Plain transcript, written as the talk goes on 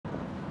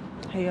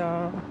Hey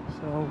y'all,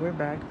 so we're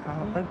back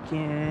out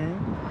again.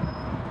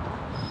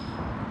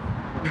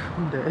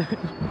 I'm dead.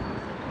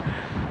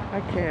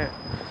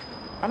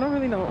 I don't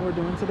really know what we're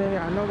doing today.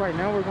 I know right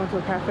now we're going to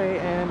a cafe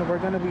and we're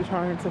going to be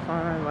trying to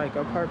find like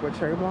a park with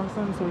cherry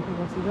blossoms so we can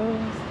go see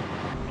those.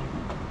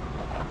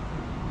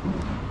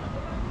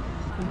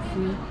 Let's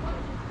see.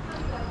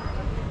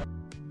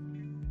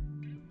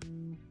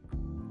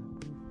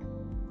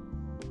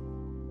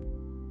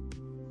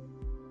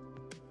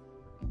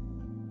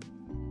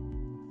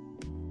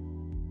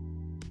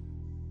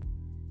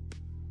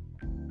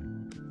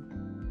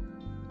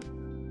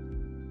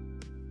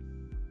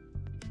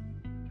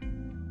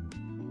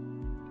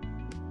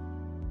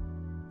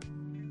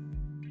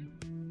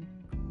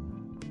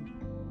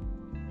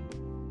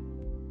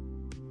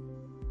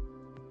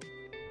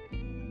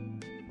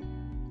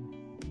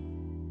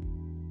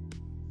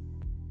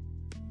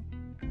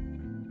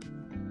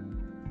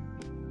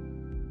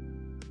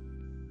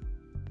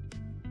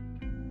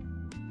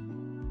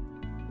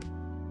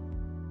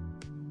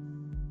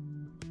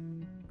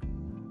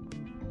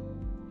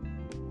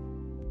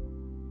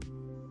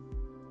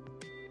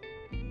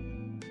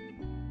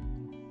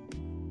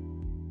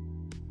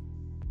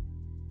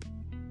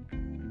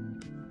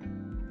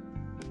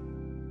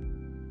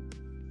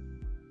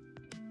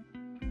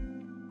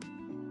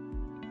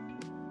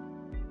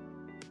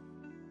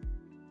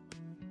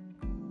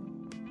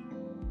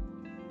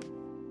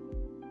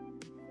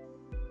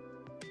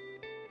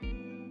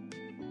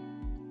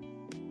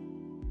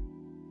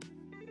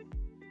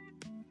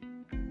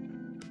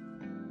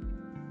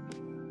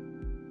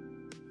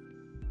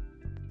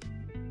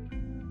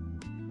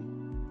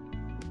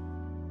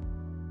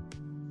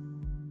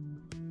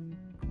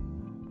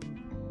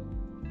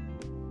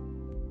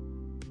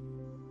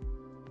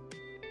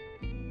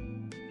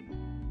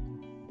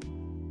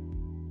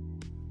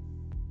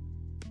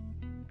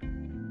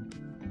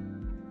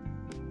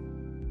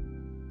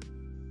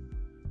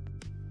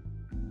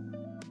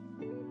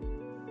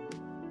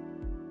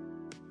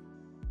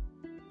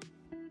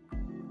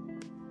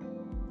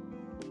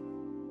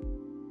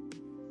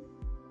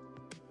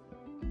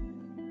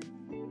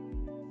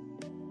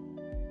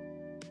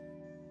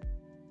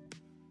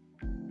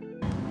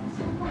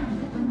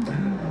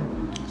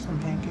 Some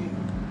pancake.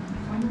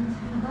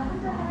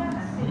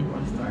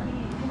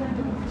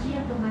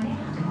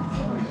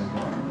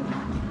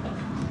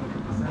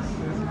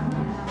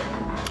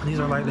 These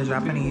are like the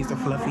Japanese, the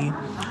fluffy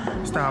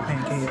style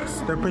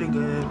pancakes. They're pretty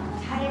good.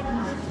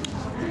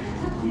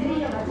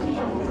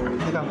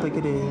 Look how thick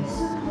it is.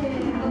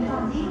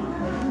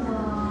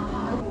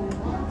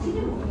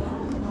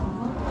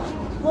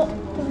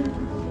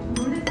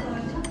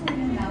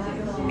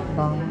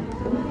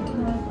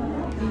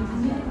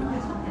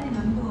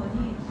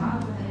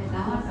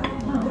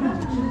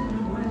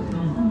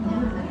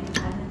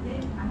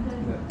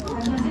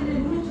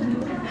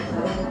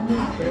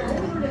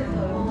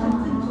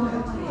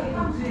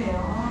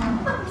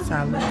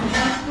 Salad.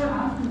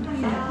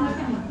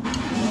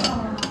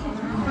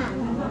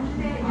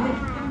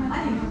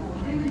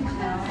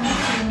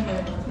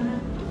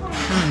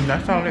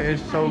 That salad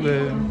is so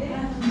good.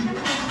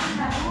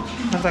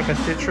 Has like a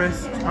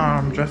citrus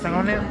dressing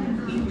on it.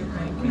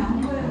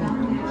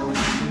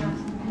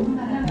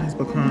 It's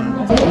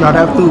pecan. Y'all,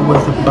 that food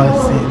was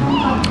busting.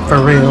 For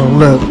real,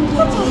 look.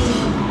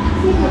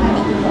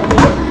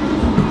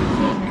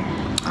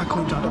 I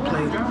clicked on the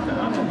plate.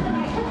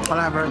 All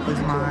I have left is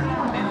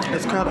mine.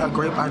 It's called a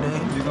grape a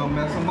day. You're gonna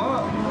mess them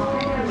up.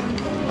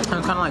 And it's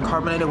kind of like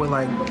carbonated with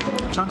like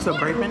chunks of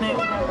grape in it.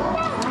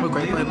 With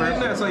grape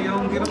flavor. So you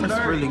don't get them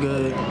It's really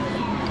good.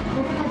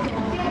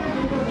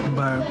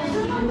 But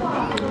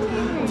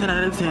 10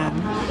 out of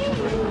 10.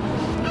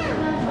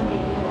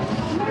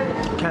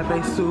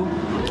 Café Su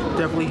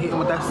definitely hit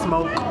with that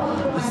smoke.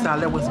 The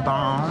salad was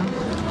bomb.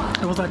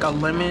 It was like a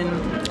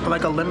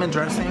lemon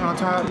dressing on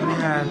top, and it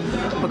had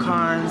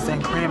pecans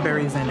and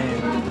cranberries in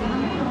it.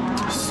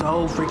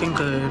 So freaking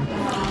good.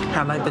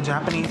 Had like the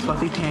Japanese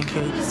fluffy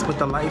pancakes with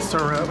the light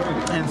syrup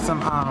and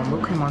some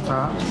whipped cream on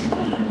top.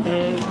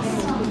 Eggs,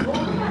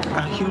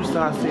 a huge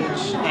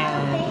sausage,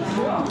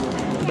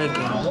 and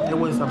bacon. It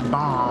was a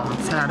bomb.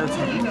 10 out of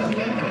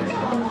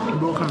 10.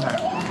 We'll come back.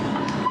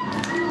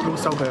 It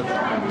was so good.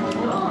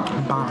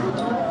 Bomb.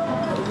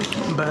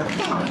 But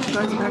I'll let you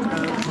guys back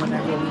up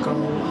whenever we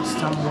go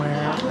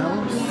somewhere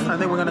else. I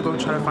think we're gonna go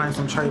try to find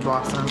some cherry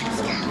blossoms.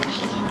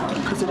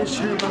 Because it is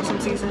cherry blossom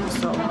season,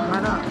 so why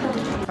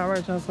not?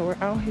 Alright y'all, so we're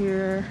out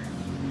here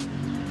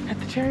at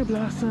the cherry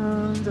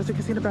blossoms, as you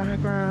can see in the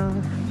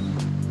background.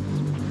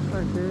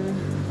 Like this.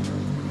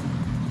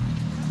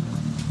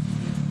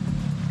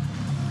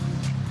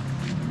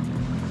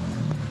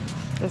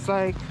 It's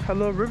like a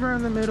little river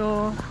in the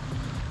middle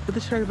with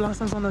the cherry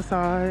blossoms on the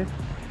side.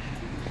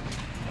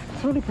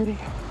 It's really pretty.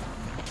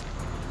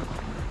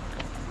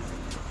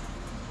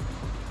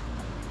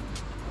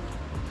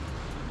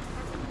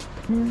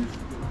 Yeah.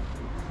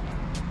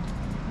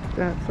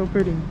 That's so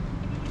pretty.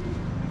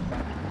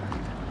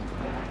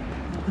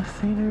 The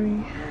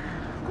scenery.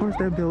 Of course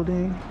they're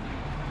building.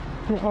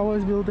 They're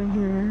always building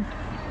here.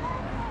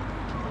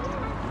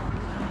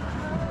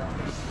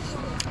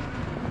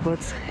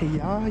 But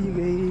yeah,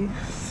 you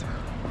guys,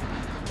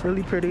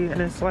 really pretty.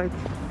 And it's like,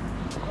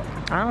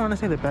 I don't want to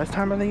say the best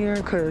time of the year,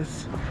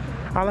 because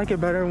I like it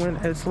better when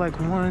it's like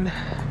one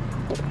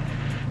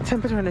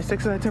temperature and it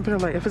sticks to that temperature.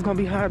 Like if it's gonna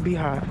be hot, be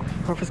hot,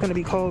 or if it's gonna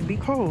be cold,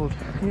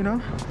 you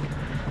know.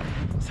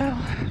 So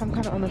I'm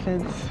kind of on the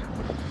fence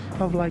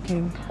of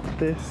liking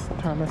this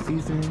time of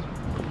season.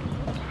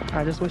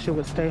 I just wish it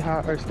would stay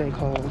hot or stay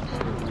cold,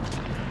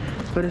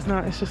 but it's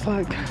not. It's just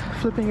like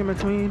flipping in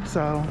between.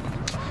 So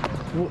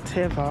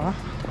whatever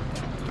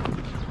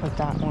with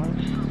that one.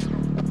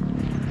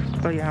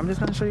 But yeah, I'm just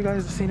gonna show you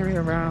guys the scenery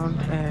around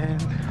and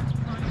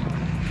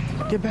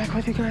get back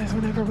with you guys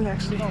whenever we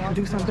actually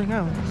do something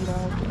else.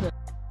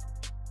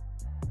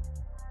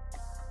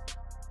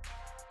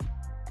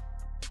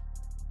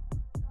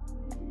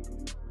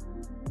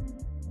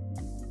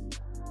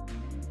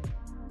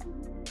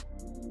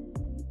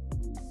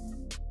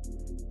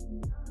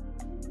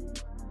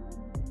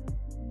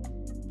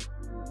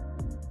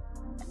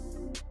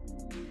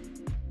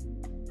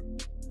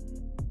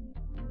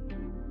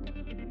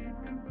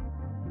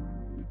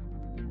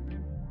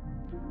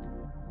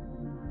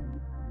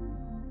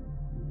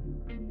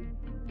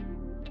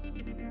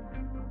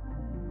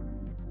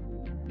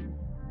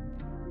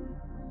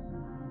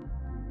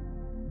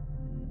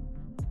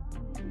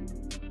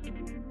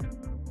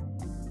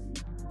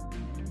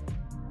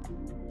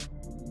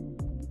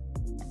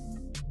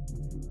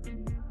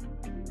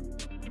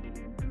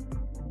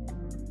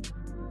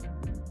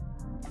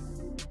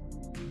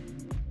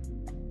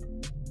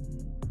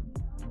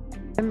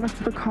 Getting back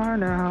to the car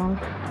now.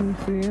 You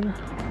see it?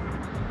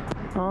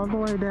 All the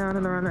way down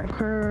and around that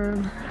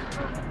curve.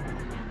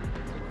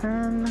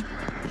 And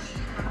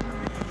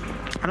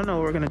I don't know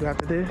what we're gonna do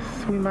after this.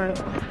 We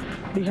might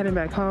be heading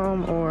back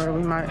home, or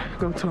we might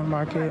go to a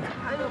market.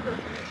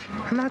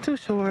 I'm not too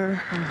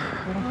sure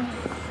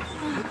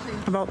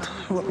about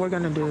what we're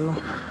gonna do.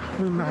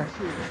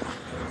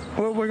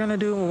 What we're gonna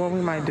do and what we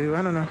might do.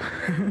 I don't know.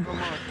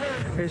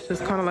 It's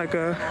just kind of like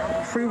a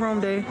free roam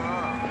day,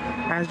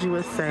 as you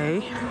would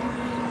say.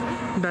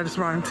 That just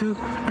rhymed too.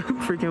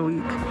 Freaking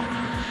week.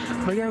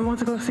 But yeah, we want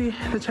to go see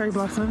the cherry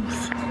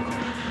blossoms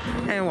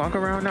and walk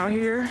around out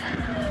here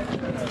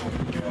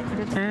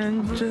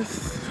and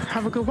just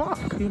have a good walk,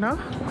 you know?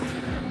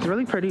 It's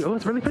really pretty. Oh,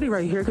 it's really pretty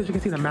right here because you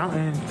can see the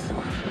mountains.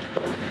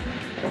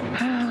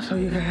 I'll show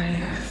you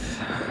guys.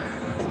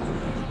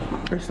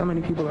 There's so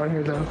many people out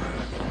here though.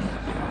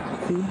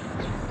 See?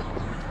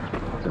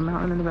 The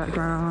mountain in the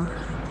background.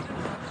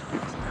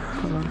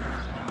 Hold on.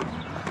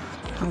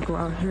 I'll go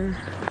out here.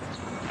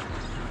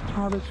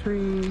 All the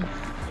trees.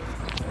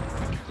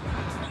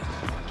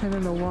 And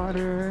then the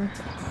water.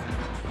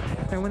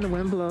 And when the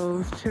wind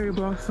blows, cherry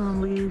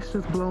blossom leaves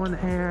just blow in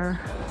the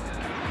air.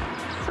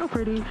 So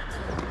pretty.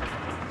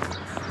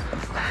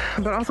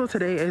 But also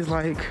today is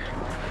like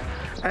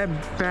a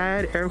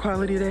bad air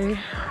quality day.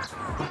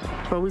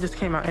 But we just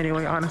came out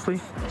anyway,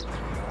 honestly.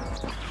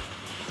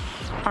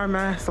 Our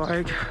masks,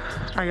 like,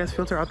 I guess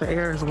filter out the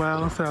air as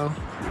well, so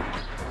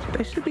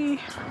we should be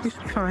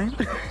fine.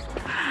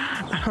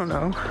 I don't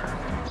know.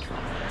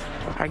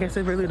 I guess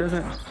it really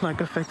doesn't like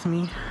affect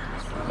me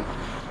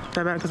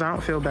that bad because I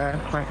don't feel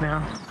bad right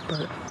now.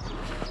 But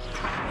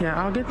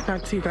yeah, I'll get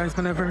back to you guys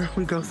whenever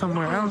we go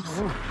somewhere else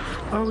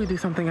or we do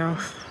something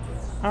else.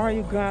 All right,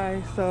 you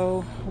guys,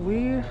 so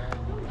we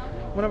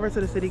went over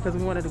to the city because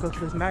we wanted to go to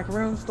this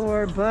macaroon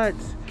store, but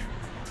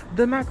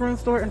the macaroon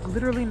store is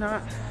literally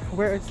not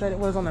where it said it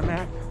was on the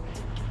map.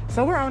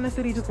 So we're out in the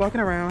city just walking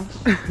around.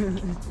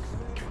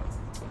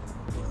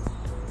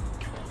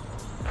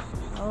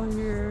 Out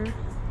here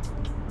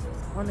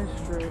on this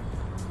strip,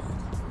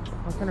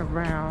 walking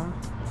around.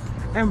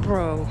 And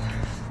bro,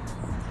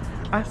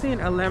 I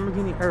seen a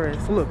Lamborghini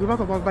Urus. Look, we're about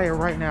to walk by it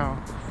right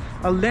now.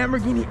 A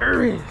Lamborghini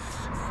Urus.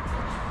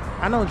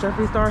 I know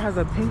Jeffree Star has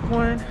a pink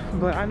one,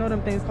 but I know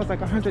them things cost like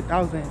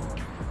 100,000.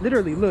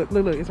 Literally, look,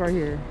 it's right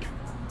here.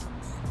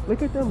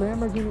 Look at the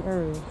Lamborghini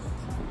Urus.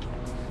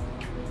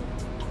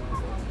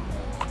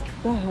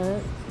 The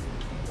heck?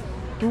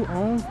 Who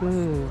owns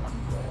this?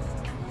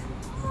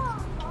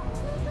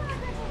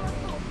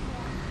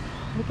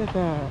 Look at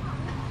that.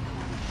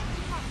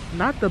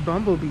 Not the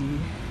Bumblebee.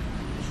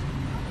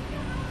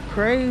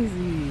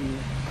 Crazy.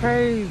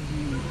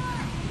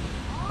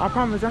 I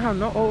promise I have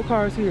no old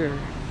cars here.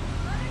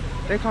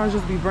 Their cars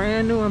just be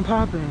brand new and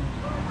popping.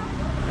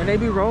 And they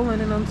be rolling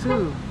in them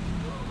too.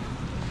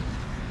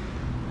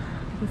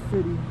 The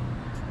city.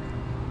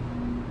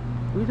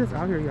 We just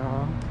out here,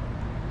 y'all.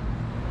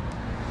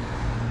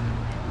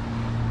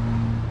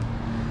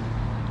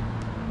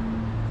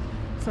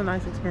 It's a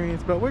nice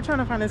experience, but we're trying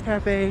to find this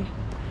cafe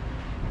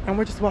and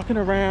we're just walking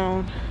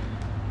around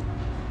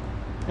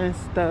and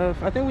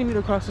stuff. I think we need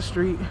to cross the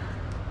street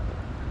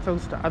so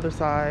it's the other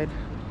side.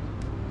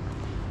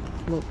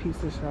 Little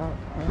pizza shop,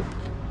 right?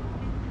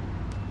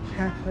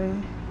 Cafe,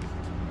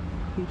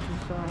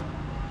 pizza shop.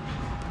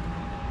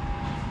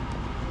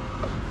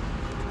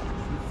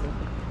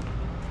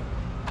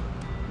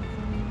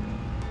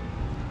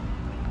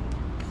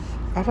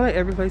 I feel like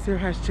every place here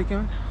has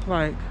chicken.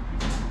 Like,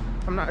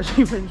 I'm not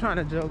even trying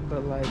to joke,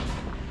 but like,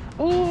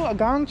 ooh, a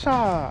gong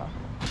cha.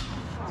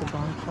 It's a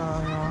gong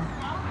cha,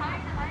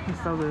 y'all.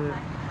 It's so good.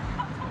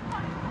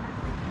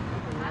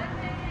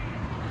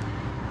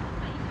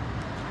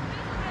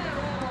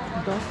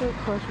 Dusted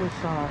crushed with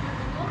salt.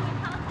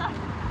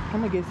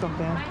 I'm gonna get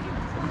something.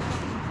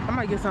 I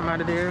might get something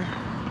out of there.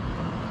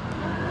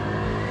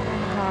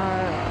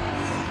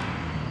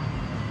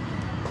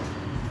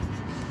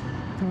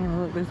 Oh,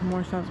 look, there's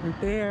more shops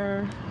right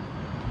there.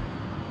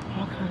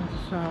 All kinds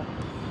of shops.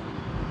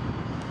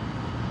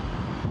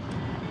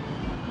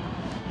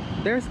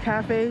 There's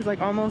cafes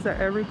like almost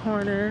at every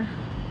corner.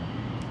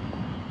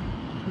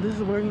 This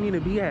is where you need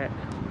to be at.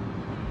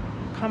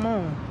 Come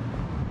on.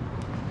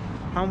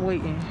 I'm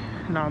waiting.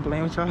 No, I'm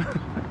playing with y'all.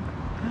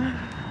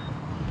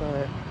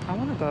 But I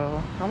wanna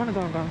go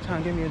and try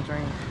and get me a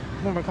drink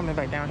when we're coming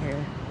back down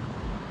here.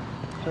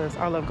 Cause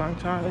I love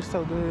gongcha. It's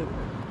so good.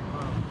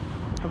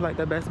 I have like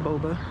the best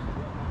boba.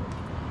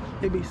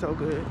 It'd be so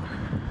good.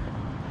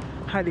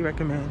 Highly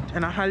recommend.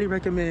 And I highly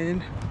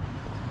recommend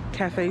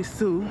Café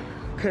Su,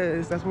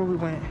 cause that's where we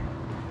went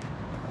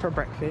for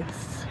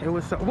breakfast. It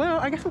was so, well,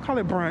 I guess we'll call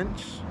it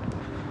brunch.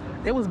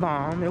 It was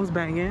bomb. It was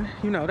banging.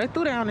 You know, they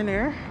threw down in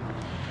there.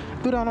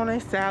 Threw down on a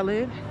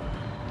salad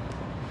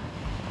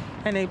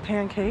and a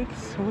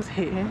pancakes. It was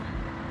hitting.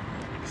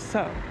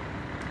 So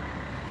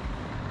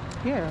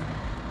yeah,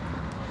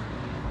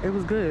 it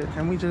was good.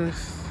 And we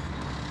just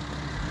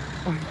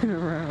went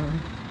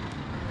around.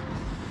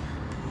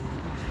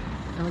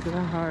 And look at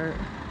that heart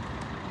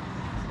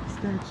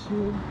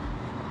statue.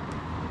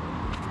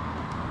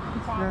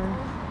 It's nice.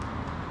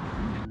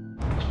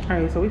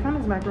 Alright, so we found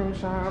this macaroni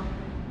shop.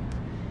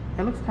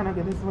 It looks kind of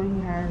good. This is what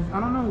he has. I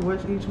don't know what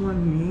each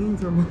one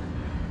means or what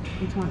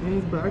each one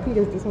is, but I can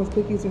guess this one's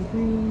cookies and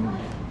cream,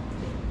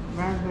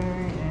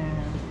 raspberry,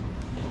 and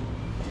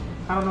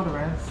I don't know the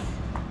rest.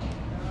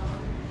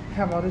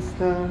 Have all this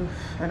stuff,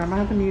 and I'm gonna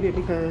have to mute it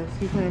because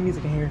he's playing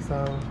music in here,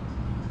 so.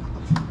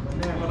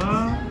 Yeah, hold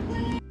on.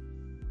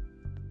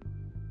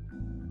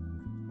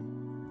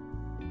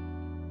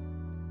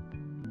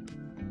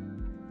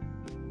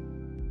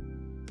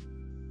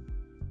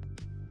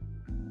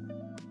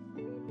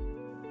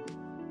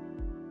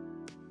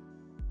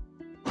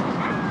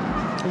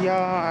 Y'all,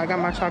 I got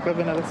my chocolate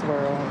vanilla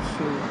swirl.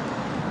 Shoot.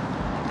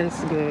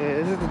 It's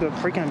good. This is the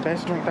freaking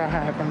best drink that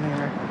I had from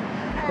there.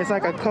 It's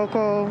like a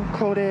cocoa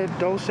coated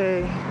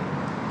dolce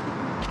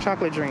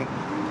chocolate drink.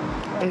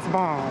 It's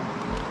bomb.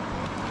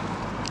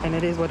 And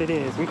it is what it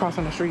is. We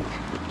crossing the street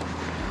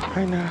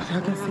right now, so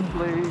I can see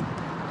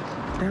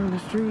down the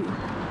street.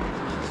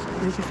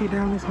 You can see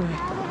down this way.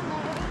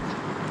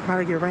 About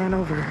to get ran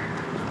over.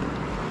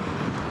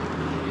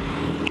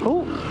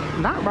 Oh,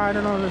 not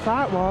riding on the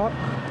sidewalk.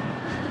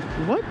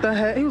 What the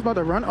heck? He was about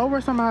to run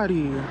over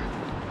somebody.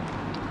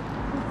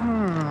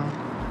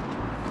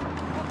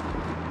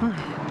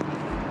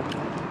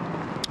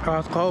 Oh,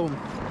 it's cold.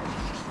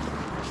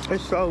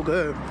 It's so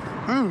good.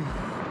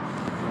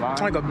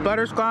 It's like a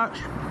butterscotch.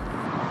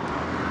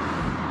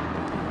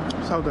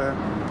 So good.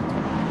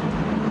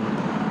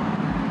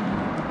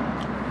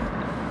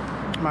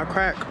 My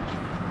crack.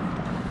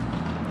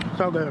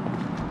 So good.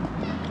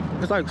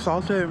 It's like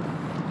salted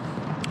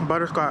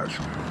butterscotch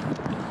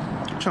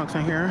chunks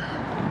in here.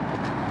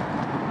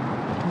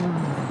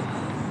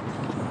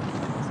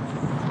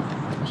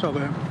 So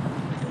good.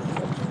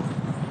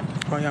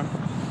 Oh yeah.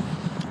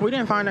 We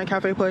didn't find that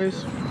cafe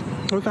place.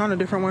 We found a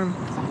different one.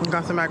 We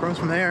got some macarons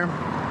from there.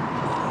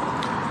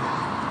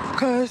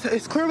 Cause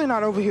it's clearly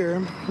not over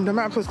here. The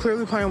maps was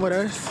clearly playing with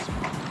us.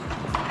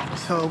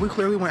 So we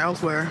clearly went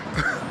elsewhere.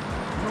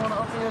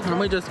 And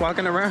we just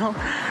walking around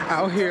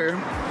out here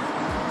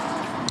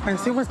and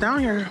see what's down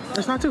here.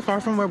 It's not too far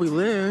from where we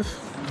live.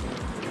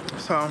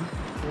 So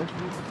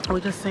we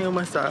just seeing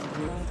what's up.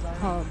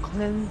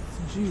 Cleanse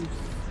juice.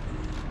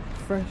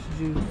 Fresh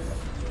juice.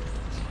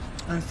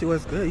 And see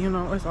what's good. You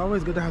know, it's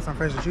always good to have some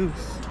fresh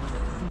juice.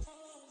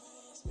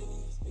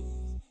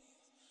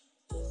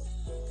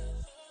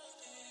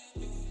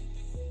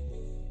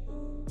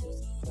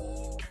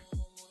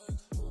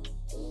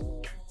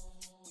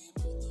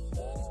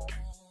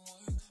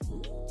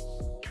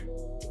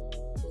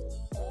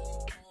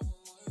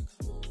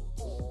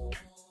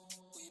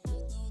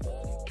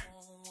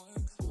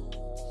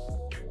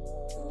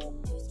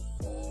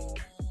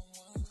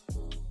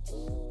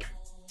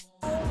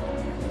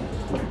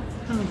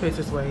 Face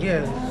this way.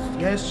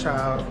 Yes,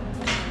 child.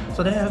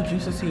 So they have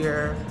juices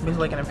here, basically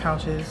like in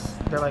pouches.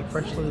 They're like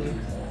freshly.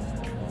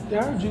 They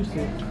are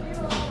juices.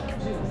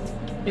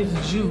 It's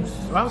juice.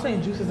 Well, I was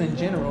saying juices in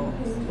general.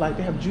 Like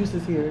they have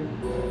juices here.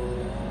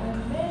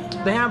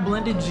 They have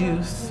blended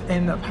juice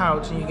in the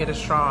pouch, and you get a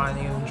straw and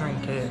you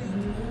drink it.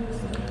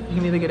 You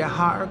can either get it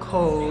hot or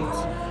cold.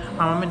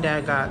 My mom and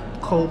dad got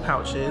cold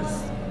pouches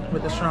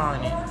with a straw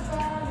in it.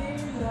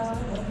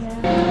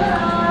 And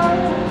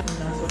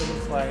that's what it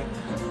looks like.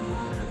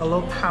 A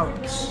little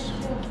pouch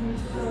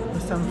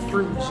with some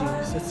fruit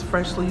juice. It's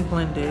freshly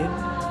blended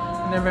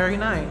and they're very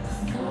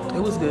nice.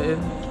 It was good.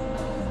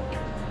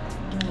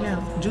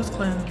 Yeah, juice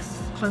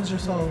cleanse your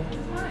soul.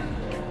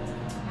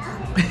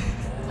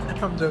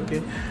 I'm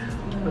joking.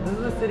 But this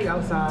is the city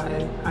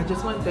outside. I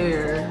just went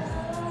there.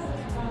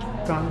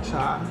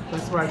 Gongcha.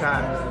 That's where I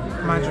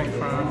got my drink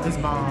from. It's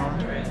bomb.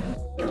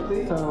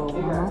 So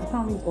my mom's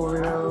found me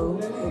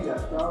Oreos.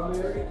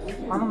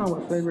 I don't know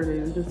what flavor it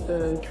is. Just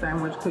the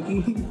sandwich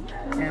cookies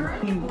and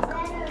pink.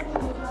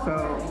 So,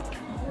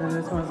 and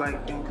this one's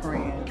like in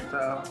Korean.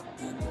 So,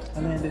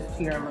 and then this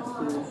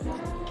tiramisu.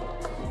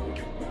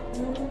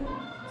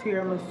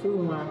 Tiramisu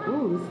one.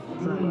 Ooh,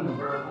 this drink.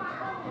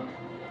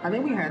 I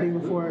think we had these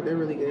before. They're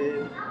really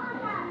good.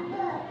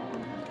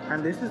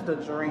 And this is the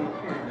drink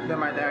that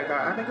my dad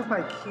got. I think it's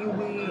like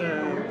kiwi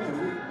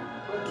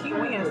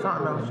and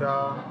something else,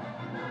 y'all.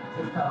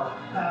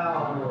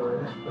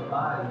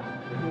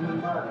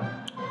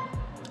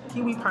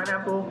 Kiwi,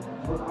 pineapple,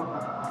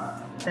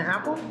 and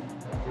apple.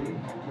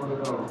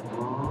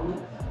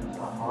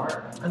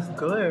 It's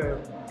good.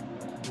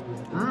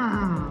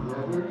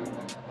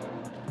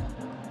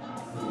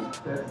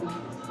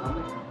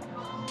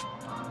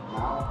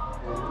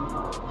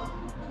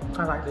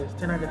 I like this.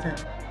 10 out of 10.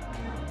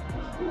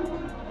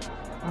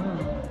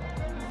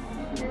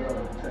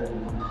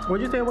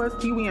 What'd you say it was?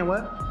 Kiwi and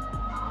what?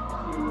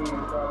 Kiwi and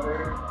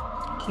strawberry.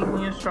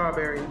 Kiwi and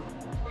strawberry.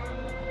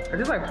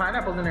 There's like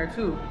pineapples in there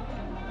too.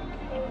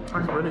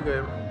 That's really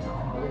good.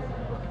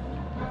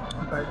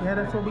 But yeah,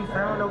 that's what we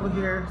found over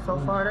here so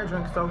far. That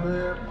drink's so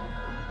good.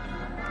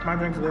 My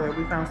drink's good.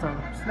 We found some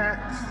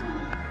snacks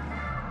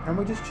and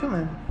we're just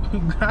chilling.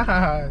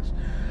 Gosh.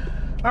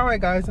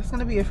 Alright guys, that's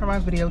gonna be it for my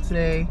video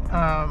today.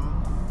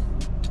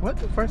 What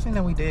the first thing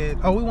that we did?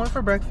 Oh, we went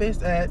for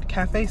breakfast at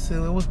Café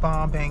Su. It was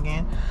bomb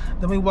banging.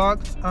 Then we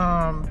walked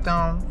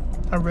down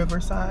a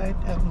riverside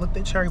and looked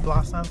at cherry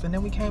blossoms, and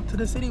then we came to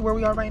the city where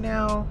we are right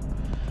now,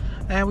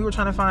 and we were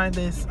trying to find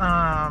this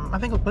I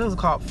think what was it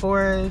called?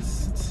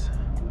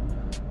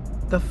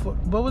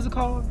 What was it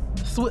called?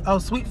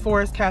 Sweet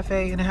Forest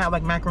Cafe, and it had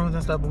like macaroons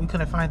and stuff, but we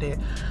couldn't find it.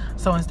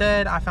 So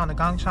instead I found a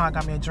gongcha,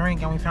 got me a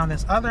drink, and we found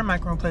this other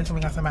macaroon place and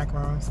we got some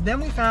macaroons. Then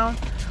we found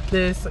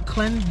this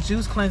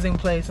juice cleansing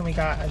place and we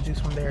got a juice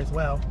from there as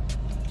well.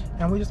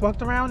 And we just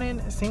walked around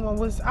and seen what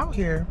was out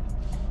here.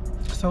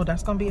 So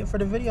that's gonna be it for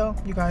the video.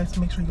 You guys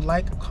make sure you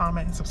like,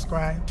 comment, and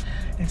subscribe,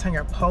 and turn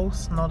your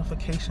post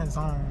notifications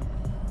on.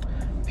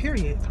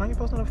 Period. Turn your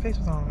post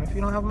notifications on. If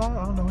you don't have them on,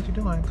 I don't know what you're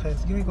doing,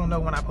 because you ain't gonna know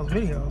when I post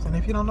videos. And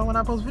if you don't know when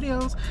I post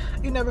videos,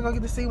 you're never gonna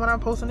get to see when I'm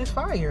posting this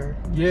fire.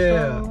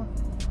 Yeah. So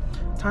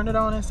turn it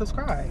on and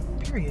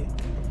subscribe. Period.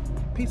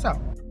 Peace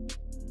out.